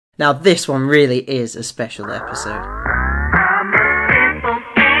Now this one really is a special episode.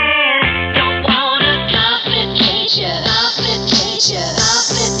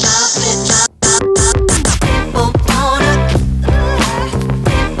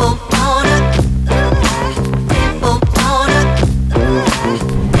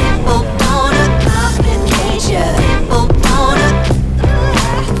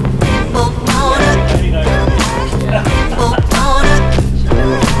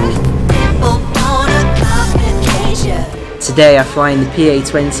 Today I fly in the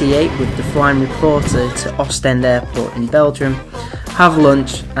PA-28 with the flying reporter to Ostend Airport in Belgium, have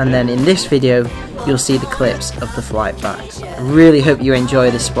lunch, and then in this video you'll see the clips of the flight back. I really hope you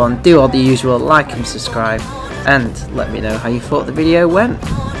enjoy this one. Do all the usual, like and subscribe, and let me know how you thought the video went.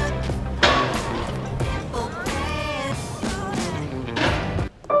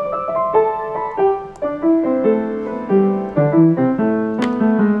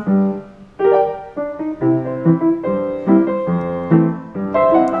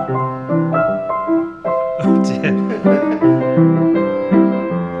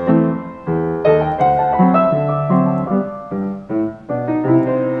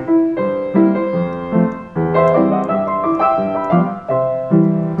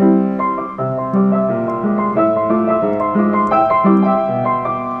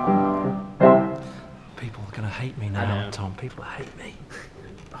 People are going to hate me now, Tom. People hate me.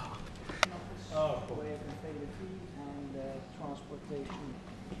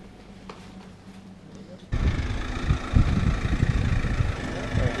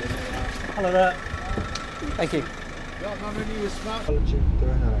 Hello there. Thank you.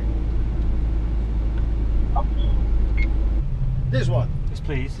 This one. Yes,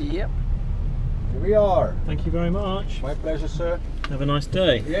 please. Yep. Here we are. Thank you very much. My pleasure, sir. Have a nice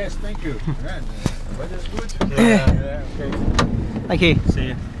day. Yes, thank you. And, weather's good. Yeah, okay. Thank you. See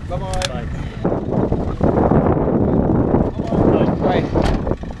you. Bye-bye. Bye. Bye.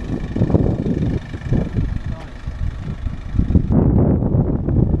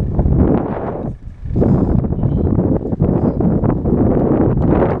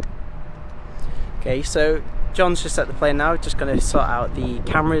 Okay, so John's just at the plane now, just going to sort out the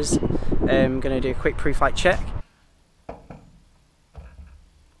cameras. Going to do a quick pre-flight check.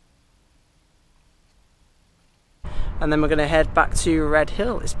 And then we're going to head back to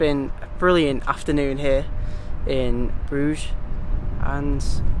Redhill. It's been a brilliant afternoon here in Bruges. And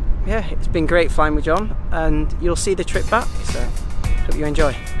yeah, it's been great flying with John. And you'll see the trip back, so hope you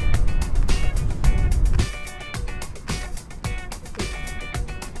enjoy.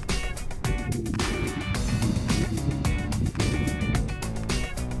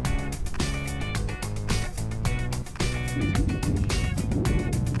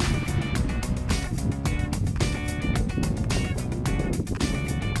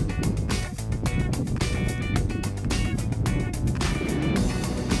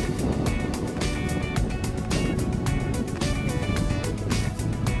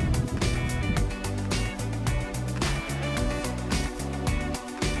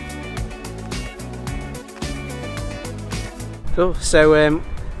 Cool, so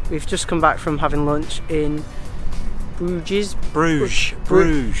we've just come back from having lunch in Bruges. Bruges.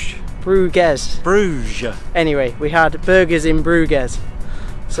 Bruges. Bruges. Bruges. Anyway, we had burgers in Bruges.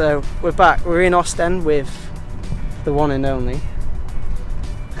 So we're back, we're in Ostend with the one and only.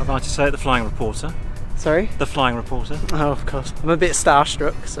 I'd like to say it, the flying reporter. Sorry? The flying reporter. Oh, of course. I'm a bit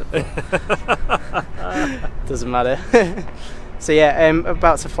starstruck, so doesn't matter. So yeah,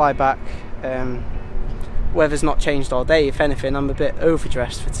 about to fly back. Weather's not changed all day. If anything, I'm a bit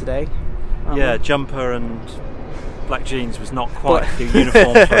overdressed for today. Yeah, jumper and black jeans was not quite the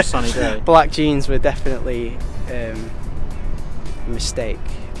uniform for a sunny day. Black jeans were definitely a mistake,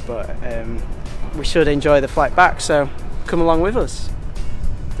 but we should enjoy the flight back, so come along with us.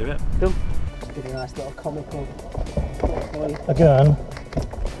 Do it. Cool. Did a nice little comical. Again.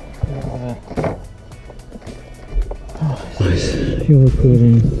 Nice. You're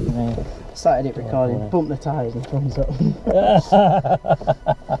recording. Started it recording, bump the tyres and thumbs up.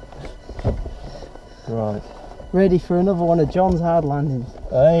 Right. Ready for another one of John's hard landings.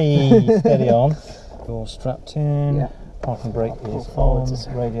 Hey, steady on. You're strapped in. Yeah. Parking brake is forward on. to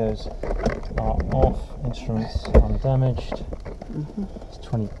Radios are off. Instruments undamaged. It's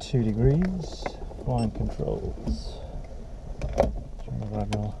 22 degrees. Flying controls.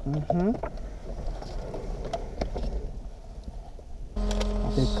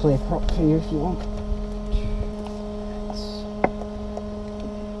 I'll do clear prop for you if you want.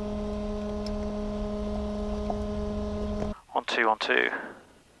 On two.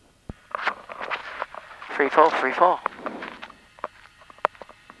 3-4, 3-4.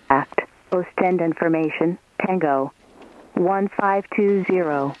 Ostend information, Tango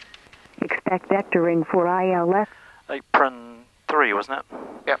 1520. Expect vectoring for ILS. Apron 3, wasn't it?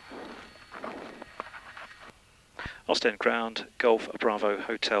 Yep. Ostend ground, Golf Bravo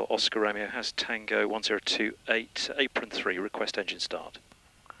Hotel Oscar Romeo has Tango 1028, apron 3, request engine start.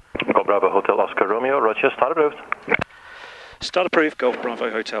 Golf Bravo Hotel Oscar Romeo, roger, start approved. Start approved, Golf Bravo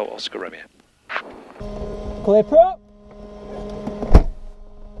Hotel Oscar Romeo. Clear prop.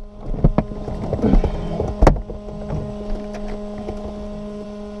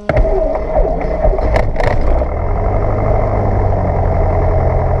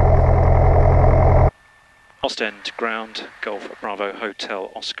 Ostend ground, Golf Bravo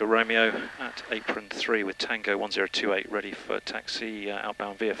Hotel Oscar Romeo at apron 3 with Tango 1028 ready for taxi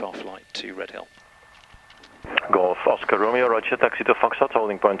outbound VFR flight to Redhill. Golf Oscar Romeo, roger, taxi to Foxtrot,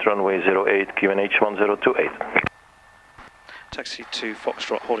 holding point runway 08, QNH 1028. Taxi to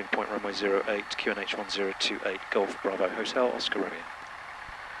Foxtrot, holding point runway 08, QNH 1028, Golf Bravo Hotel Oscar Romeo.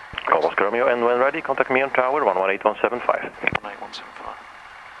 Golf Oscar Romeo, and when ready, contact me on tower 118175. 18175.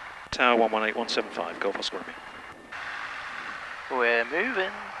 Tower 118175, Golf Oscar Romeo. We're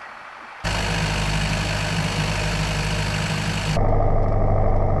moving.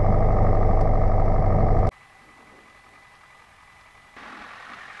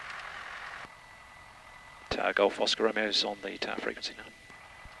 Tower Golf Oscar Romeo is on the tower frequency now.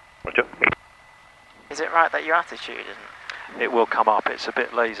 Roger. Is it right that your attitude isn't? It will come up, it's a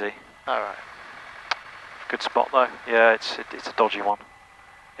bit lazy. Alright. Good spot though. Yeah, it's a dodgy one.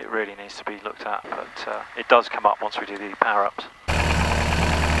 It really needs to be looked at, but it does come up once we do the power ups.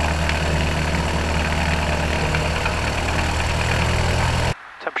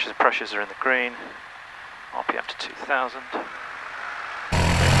 Temperatures and pressures are in the green. RPM to 2000.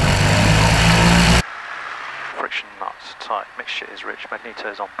 Friction nuts tight, mixture is rich, magneto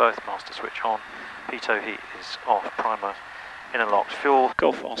is on both, master switch on, pitot heat is off, primer inner locked, fuel.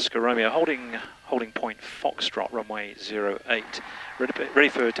 Golf Oscar Romeo holding point Foxtrot runway 08, ready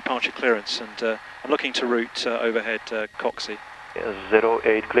for departure clearance, and I'm looking to route overhead Coxie.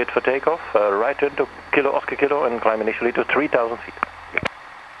 08 cleared for takeoff, right turn to Kilo Oscar Kilo and climb initially to 3000 feet.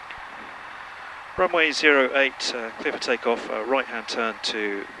 Runway 08, clear for takeoff, right hand turn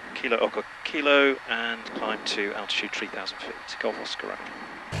to Kilo Oscar Kilo and climb to altitude 3000 feet, Golf Oscar Romeo.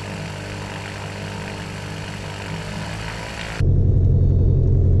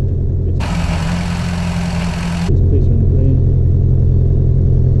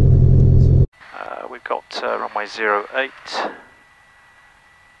 We've got runway 08.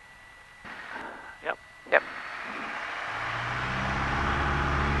 Yep.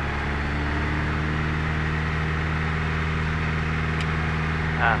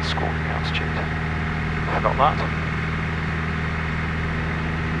 And squawking altitude. Forgot that.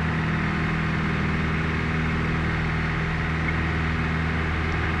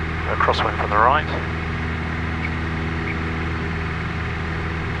 A crosswind from the right.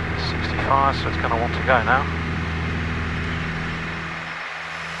 65, so it's going to want to go now.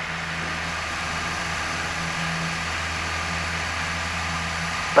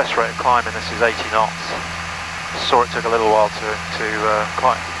 Best rate of climb in this is 80 knots. Saw it took a little while to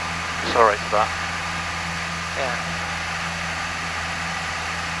quite accelerate to that. Yeah.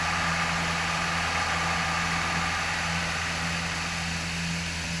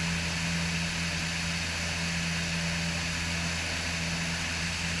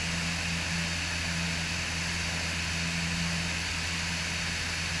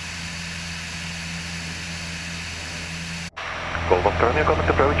 Golf Oscar Romeo, contact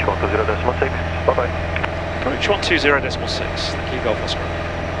approach 120.6, bye bye. Approach 120.6, thank you, Golf Oscar.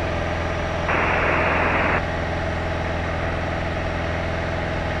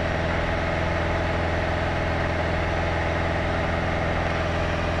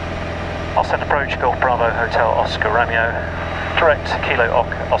 Ostend approach, Golf Bravo Hotel Oscar Romeo, direct Kilo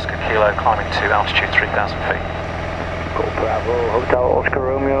Oscar Kilo, climbing to altitude 3000 feet. Golf Bravo Hotel Oscar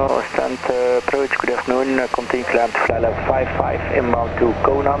Romeo, Ostend approach, good afternoon, continue climb to fly level 55, inbound to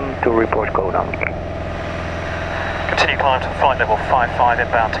Conan, to report Conan. Continue climb to flight level 55,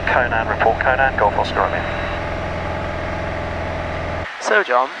 inbound to Conan, report Conan, Golf Oscar Romeo. So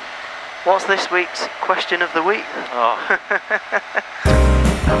John, what's this week's question of the week? Oh.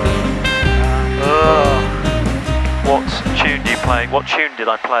 What tune do you play? What tune did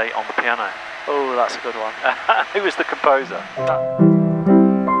I play on the piano? Oh, that's a good one. Who was the composer?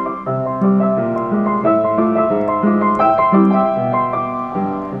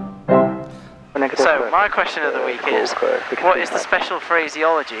 So my question of the week is, what is the special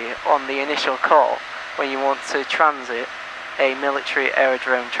phraseology on the initial call when you want to transit a military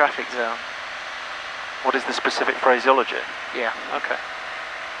aerodrome traffic zone. What is the specific phraseology? Yeah. Okay.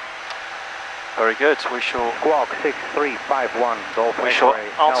 Very good. We shall. Squawk 6351, Golf We shall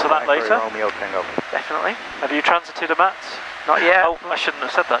X-ray, answer that Alpha X-ray, later. Romeo Tango. Definitely. Have you transited a MATS? Not yet. Oh, I shouldn't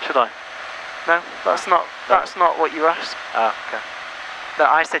have said that, should I? No, that's not what you asked. Ah, okay. No,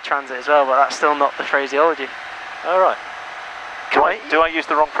 I said transit as well, but that's still not the phraseology. All right. Do I use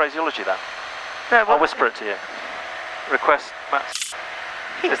the wrong phraseology then? No, I'll whisper it to you. Request MATS.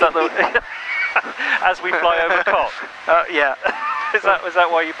 Is that the as we fly over Cock? Yeah. Is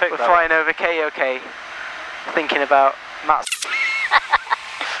that why you picked We're that? flying over KOK, thinking about Mats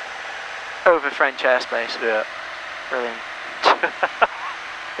over French airspace. Yeah. Brilliant.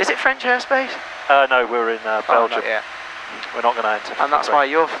 Is it French airspace? No, we're in Belgium. Not yet. We're not going to enter. And that's why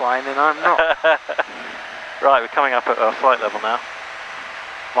you're flying and I'm not. Right, we're coming up at our flight level now.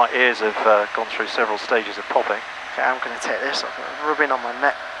 My ears have gone through several stages of popping. Okay, I'm going to take this off. I'm rubbing on my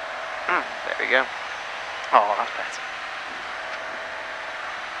neck. There we go. Oh, that's better.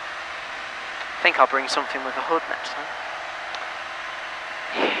 I think I'll bring something with a hood next time.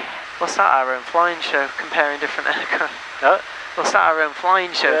 We'll start our own flying show comparing different aircraft. We'll start our own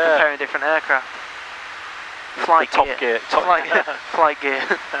flying show comparing different aircraft. Flight gear. Flight gear.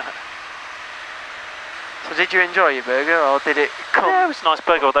 So did you enjoy your burger, or did it come? Yeah, it was a nice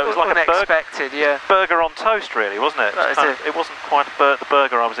burger, although it was like unexpected, burger on toast, really, wasn't it? It wasn't quite the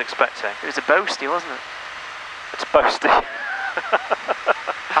burger I was expecting. It was a boasty, wasn't it? It's boasty.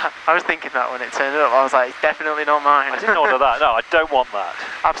 I was thinking that when it turned up. I was like, it's definitely not mine. I didn't order that. No, I don't want that.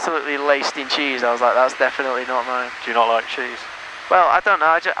 Absolutely laced in cheese. I was like, that's definitely not mine. Do you not like cheese? Well, I don't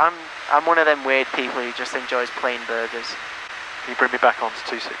know. I'm one of them weird people who just enjoys plain burgers. Can you bring me back onto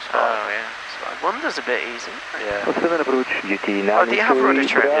 265? Oh yeah. Wonder's a bit easy. Yeah. approach, GT Oh, do you have rudder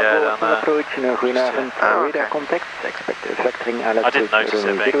trim? Yeah, down there. Approach, goedenavond. Oh, Radar okay. contact, expect factoring I didn't notice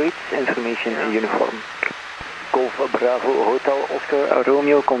it being. 08, information uniform. Golf Bravo Hotel Oscar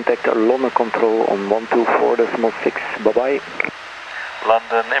Romeo, contact London Control on 124.6, bye bye.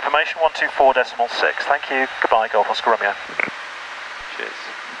 London, information 124.6, thank you, goodbye, Golf Oscar Romeo. Cheers.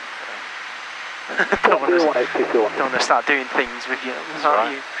 Don't want to start doing things with you,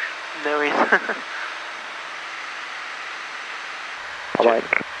 aren't you? Knowing. Bye-bye.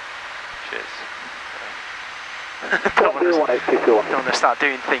 Cheers. Don't want to start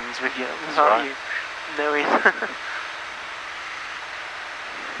doing things with you, aren't you? Knowing.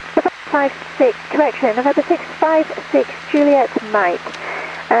 56, correction, November 656, Juliet Mike.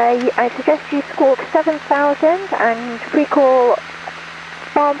 I suggest you squawk 7000 and recall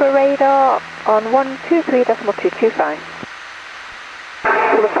Farnborough radar on 123.225.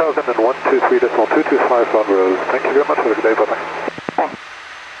 7000 and 123.225 Farnborough. Thank you very much. Have a good day. Bye-bye.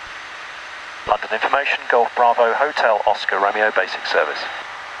 London information, Golf Bravo Hotel Oscar Romeo basic service.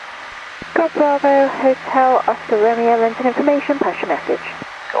 Golf Bravo Hotel Oscar Romeo, London information, pass your message.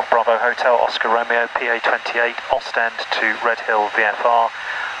 Golf Bravo Hotel Oscar Romeo PA28 Ostend to Redhill VFR,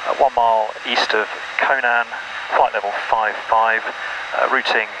 1 mile east of Conan, flight level 55,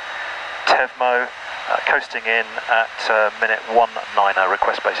 routing Tevmo, coasting in at minute 190,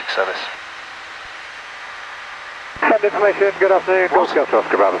 request basic service. Send information, good afternoon, Golf Delta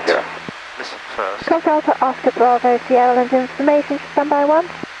Oscar Bravo Sierra. Listen first. Golf Delta Oscar Bravo Sierra, London information, standby 1.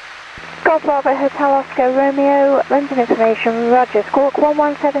 Golf Bravo Hotel Oscar Romeo, London information, Roger, squawk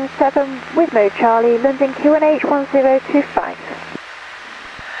 1177 with mode Charlie, London QNH 1025.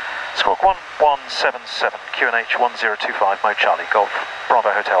 Squawk 1177, QNH 1025, mode Charlie, Golf Bravo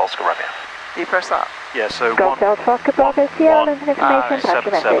Hotel Oscar Romeo. Do you press that? Yeah, so Golf Delta Oscar Bravo Sierra, London information, pass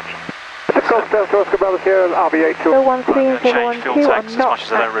your message. Golf Delta Oscar Bravo Sierra, RB82. 013, change fuel 012 tanks on as not much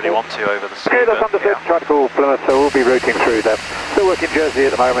as I don't really want to over the sea. Okay, that's understood. Try to call Plymouth, so we'll be routing through them. Still working Jersey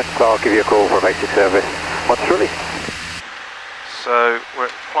at the moment, so I'll give you a call for a basic service once released. So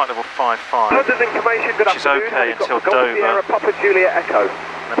we're at flight level 55, London information, good which is afternoon. okay We've got until the Golf Sierra, Dover, Papa Juliet Echo.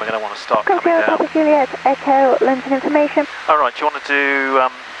 then we're going to want to start Golf coming Sierra, down. Papa Juliet Echo, London information. Alright, do you want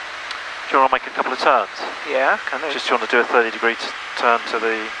to make a couple of turns? Yeah, can do. Just do you want to do a 30-degree turn to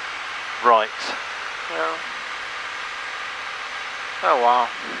the right? Yeah. Oh wow.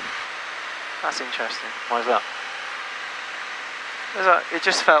 That's interesting. Why is that? It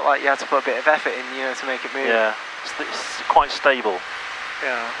just felt like you had to put a bit of effort in, you know, to make it move. Yeah, it's quite stable.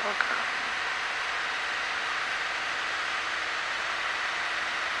 Yeah, okay.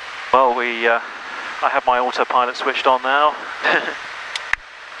 Well, I have my autopilot switched on now.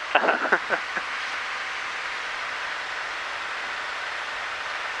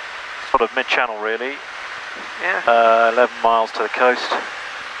 Sort of mid-channel really. Yeah. 11 miles to the coast.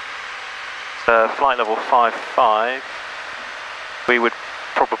 Flight level 55. We would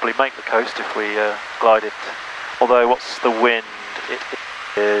probably make the coast if we glided, although what's the wind? It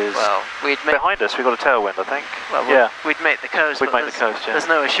is we'd make behind us. We've got a tailwind, I think. Well, yeah, we'd make the coast. We'd make the coast. Yeah. There's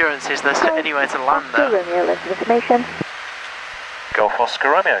no assurances there's anywhere to land there. Romeo, London information. Golf Oscar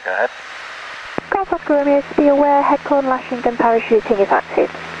Romeo, go ahead. Golf Oscar Romeo, to be aware, head cone lashing and parachuting is active.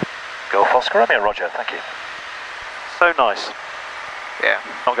 Golf Oscar Romeo, Roger, thank you. So nice. Yeah.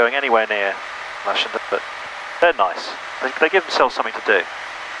 Not going anywhere near Ashton, but they're nice. They give themselves something to do.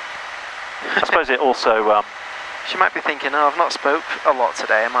 I suppose it also... she might be thinking, oh, I've not spoke a lot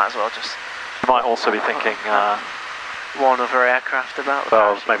today, I might as well just... You might also be thinking... warn other aircraft about the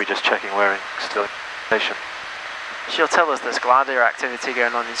well, maybe just checking we're still in station. She'll tell us there's glider activity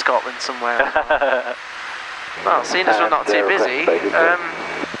going on in Scotland somewhere. Well, seeing as we're not too busy,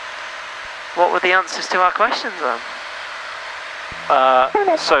 what were the answers to our questions then?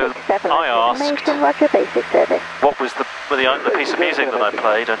 So I asked, Roger, basic service. what was the piece of music that I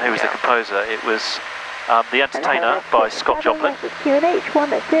played and who was the composer? It was The Entertainer by Scott Joplin.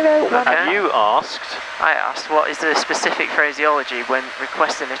 And you asked... I asked, what is the specific phraseology when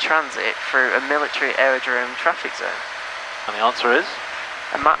requesting a transit through a military aerodrome traffic zone? And the answer is?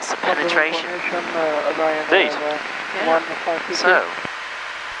 A mass penetration. Indeed. Yeah. So...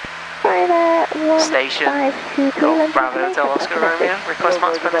 Station, Golf Bravo Hotel Oscar Romeo, request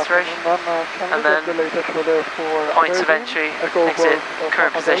max penetration, and then points of entry, exit,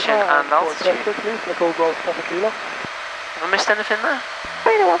 current position and altitude. Have I missed anything there?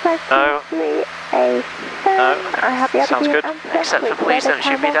 No. No. Sounds good. Except for please don't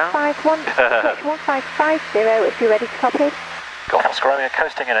shoot me down. 1550 if you're ready to copy. Golf Oscar Romeo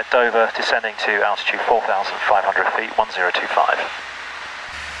coasting in at Dover, descending to altitude 4,500 feet, 1025.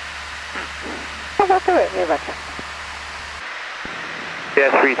 Yeah,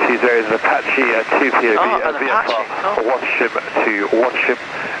 320 is an Apache 2 POV, VFR, watch him,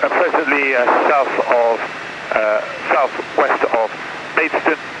 presently southwest of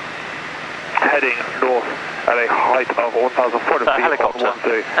Maidstone, heading north at a height of 1,400 feet. Helicopter.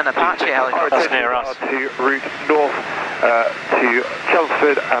 An Apache helicopter. That's near us. To route north to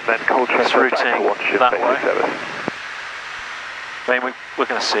Chelmsford and then Colchester. It's routing that way. Service. I mean, we're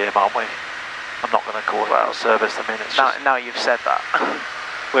going to see him, aren't we? I'm not going to call it out of service. I mean, it's now you've said that.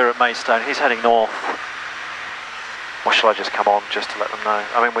 We're at Maidstone. He's heading north. Or shall I just come on just to let them know?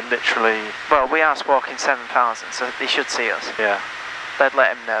 I mean, we're literally... Well, we are squawking 7,000, so they should see us. Yeah. They'd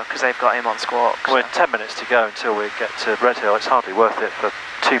let him know, because they've got him on squawk. We're 10 minutes to go until we get to Redhill. It's hardly worth it for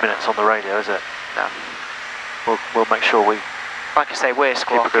 2 minutes on the radio, is it? No. We'll make sure we... Like I say, we're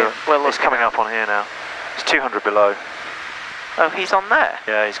squawking. It's coming up on here now. It's 200 below. Oh, he's on there?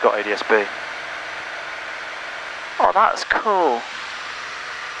 Yeah, he's got ADS-B. Oh, that's cool.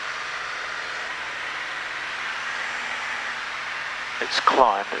 It's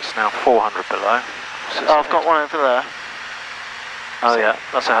climbed, it's now 400 below. Oh, I've got one over there. Oh yeah,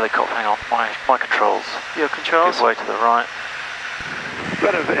 that's a helicopter. Hang on, my controls. Your controls? Give way to the right.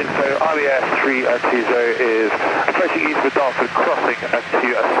 Radar info, RBS 320 is approaching east with Dartford, crossing to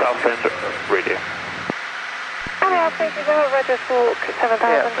a south end radio. RBS 320, Roger, squawk 7,000,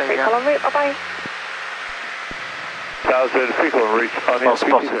 free call en route, bye-bye. 1,000, free call en route. Well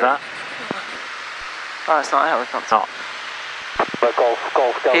spotted that. Oh, it's not a helicopter. Not.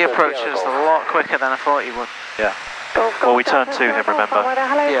 He approaches a lot quicker than I thought he would. Yeah. Well, we turned to him, remember?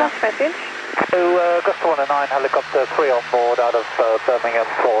 Yeah. So, Gust 109, helicopter 3 on board out of Birmingham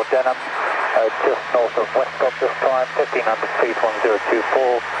for Denham, just north of Westcott this time, 1,500 feet,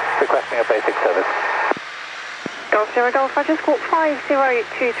 1024, requesting a basic service. Golf 0 Golf, Roger, squawk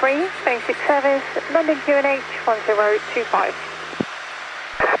 5023, basic service, London QNH 1025.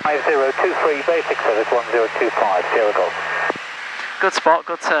 5023, basic service 1025, Sierra Golf. Good spot,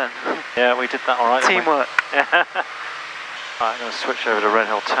 good turn. Yeah, we did that alright. Teamwork. Yeah. Right, I'm going to switch over to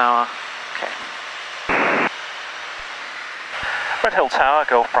Redhill Tower. Okay. Redhill Tower,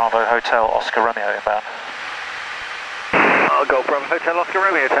 Golf Bravo Hotel Oscar Romeo inbound. Golf Bravo Hotel Oscar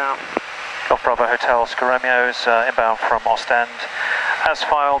Romeo Tower. Golf Bravo Hotel Oscar Romeo is inbound from Ostend. As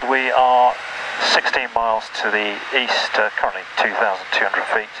filed, we are 16 miles to the east, currently 2,200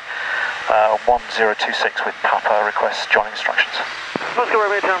 feet. 1026 with Papa, requests joining instructions. Oscar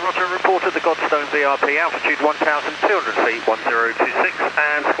Romeo Tower, Roger, reported the Godstone VRP, altitude 1,200 feet, 1026,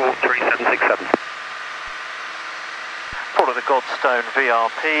 and squawk 3767. Reported the Godstone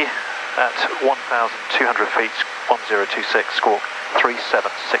VRP at 1,200 feet, 1026, squawk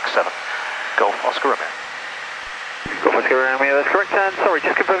 3767. Golf Oscar Romeo. Golf Oscar Romeo, that's correct, and sorry,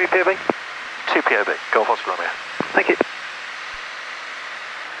 just confirm your POB. 2 POB, Golf Oscar Romeo. Thank you.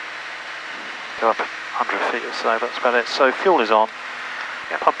 Go up 100 feet or so, that's about it. So fuel is on,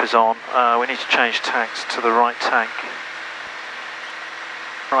 pump is on, we need to change tanks to the right tank.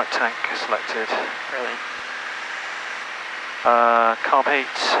 Right tank selected. Really? Carb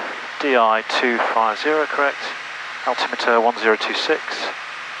heat, DI 250, correct. Altimeter 1026.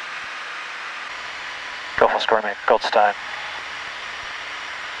 Golf Oscar Romeo, Godstone.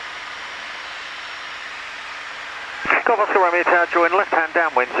 Golf Oscar Romeo Tower, join left hand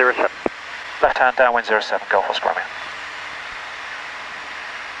downwind 07. Left hand downwind 07, Golf Oscar Romeo.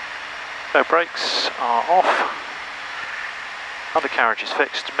 So brakes are off. Undercarriage is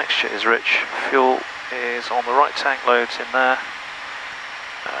fixed, mixture is rich, fuel is on the right tank, loads in there.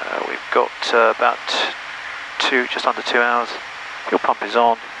 We've got about just under 2 hours. Fuel pump is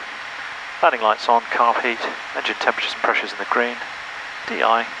on, landing lights on, carb heat, engine temperatures and pressures in the green,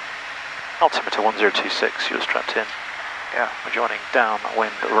 DI, altimeter 1026, fuel strapped in. Yeah, we're joining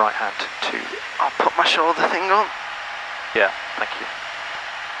downwind right hand 2. I'll put my shoulder thing on. Yeah, thank you.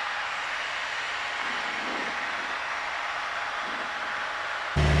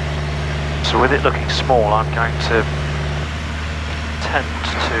 So with it looking small, I'm going to tend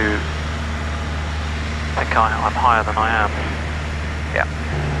to think I'm higher than I am. Yeah.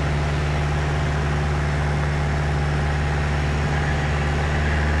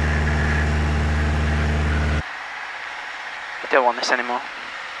 I don't want this anymore.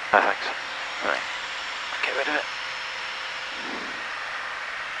 No thanks. Right. Get rid of it.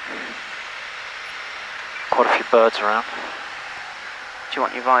 Quite a few birds around. Do you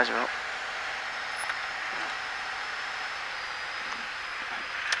want your visor up?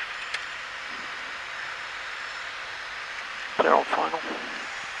 Clear on final.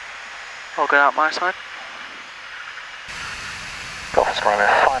 I'll go out my side. Golf Oscar Romeo,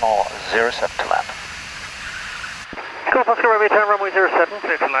 final 07 to land. Golf Oscar Romeo Tower, runway 07,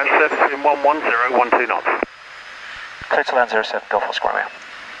 clear to land, surface in 110, 12 knots. Clear to land 07, Golf Oscar Romeo.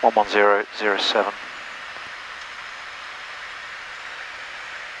 11007.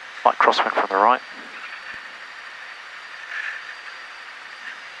 Light crosswind from the right.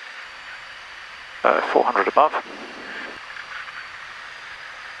 Uh, 400 above.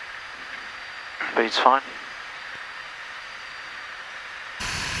 Speed's fine.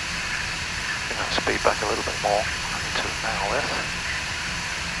 Bring that speed back a little bit more. I need to nail this.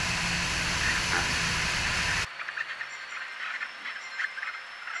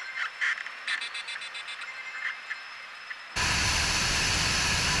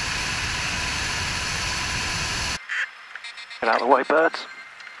 Get out of the way, birds.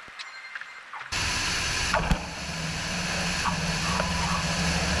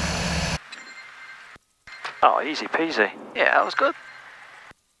 Oh, easy peasy. Yeah, that was good.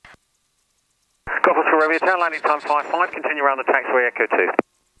 Golf Oscar Romeo Tower, landing time 55, continue around the taxiway Echo 2.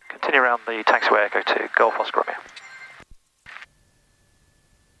 Continue around the taxiway Echo 2, Golf Oscar Romeo.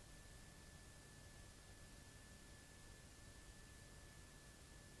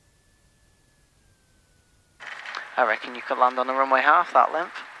 I reckon you could land on the runway half that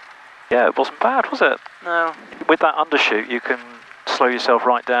length. Yeah, it wasn't bad, was it? No. With that undershoot, you can slow yourself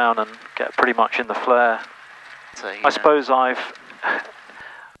right down and get pretty much in the flare. So, I suppose I've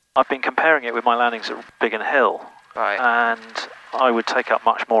been comparing it with my landings at Biggin Hill, right. And I would take up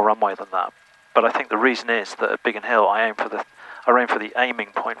much more runway than that. But I think the reason is that at Biggin Hill, I aim for the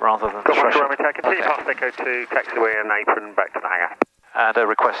aiming point rather than the threshold. Continue past Echo 2, taxiway and apron back to the hangar. And a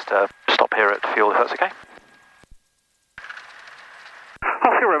request stop here at fuel if that's okay.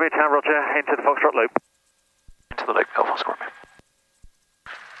 Oscar Romeo Tower, roger, into the Foxtrot loop. Into the loop, Golf Oscar Romeo.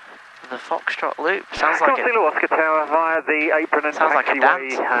 The Foxtrot loop sounds like it. Oscar Tower via the apron and sounds like a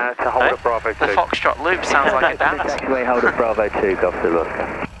dance. To hold up Bravo 2. The Foxtrot loop sounds like a dance. Taxiway, hold up Bravo 2, Golf Zulu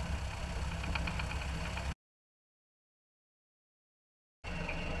Oscar.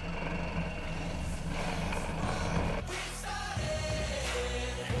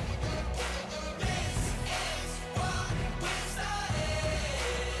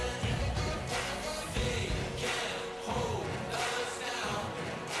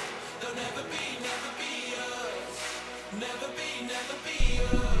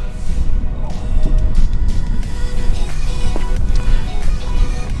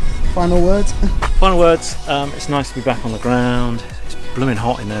 Final words? Final words, it's nice to be back on the ground. It's blooming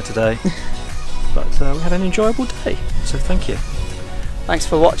hot in there today. But we had an enjoyable day, so thank you. Thanks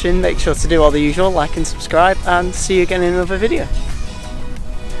for watching. Make sure to do all the usual, like and subscribe, and see you again in another video.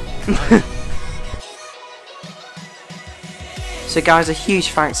 So guys, a huge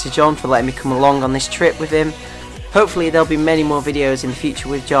thanks to John for letting me come along on this trip with him. Hopefully there'll be many more videos in the future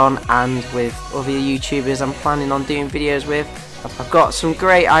with John and with other YouTubers I'm planning on doing videos with. I've got some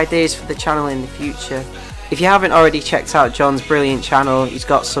great ideas for the channel in the future. If you haven't already checked out John's brilliant channel, he's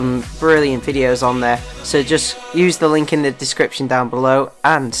got some brilliant videos on there. So just use the link in the description down below,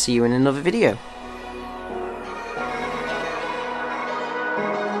 and see you in another video.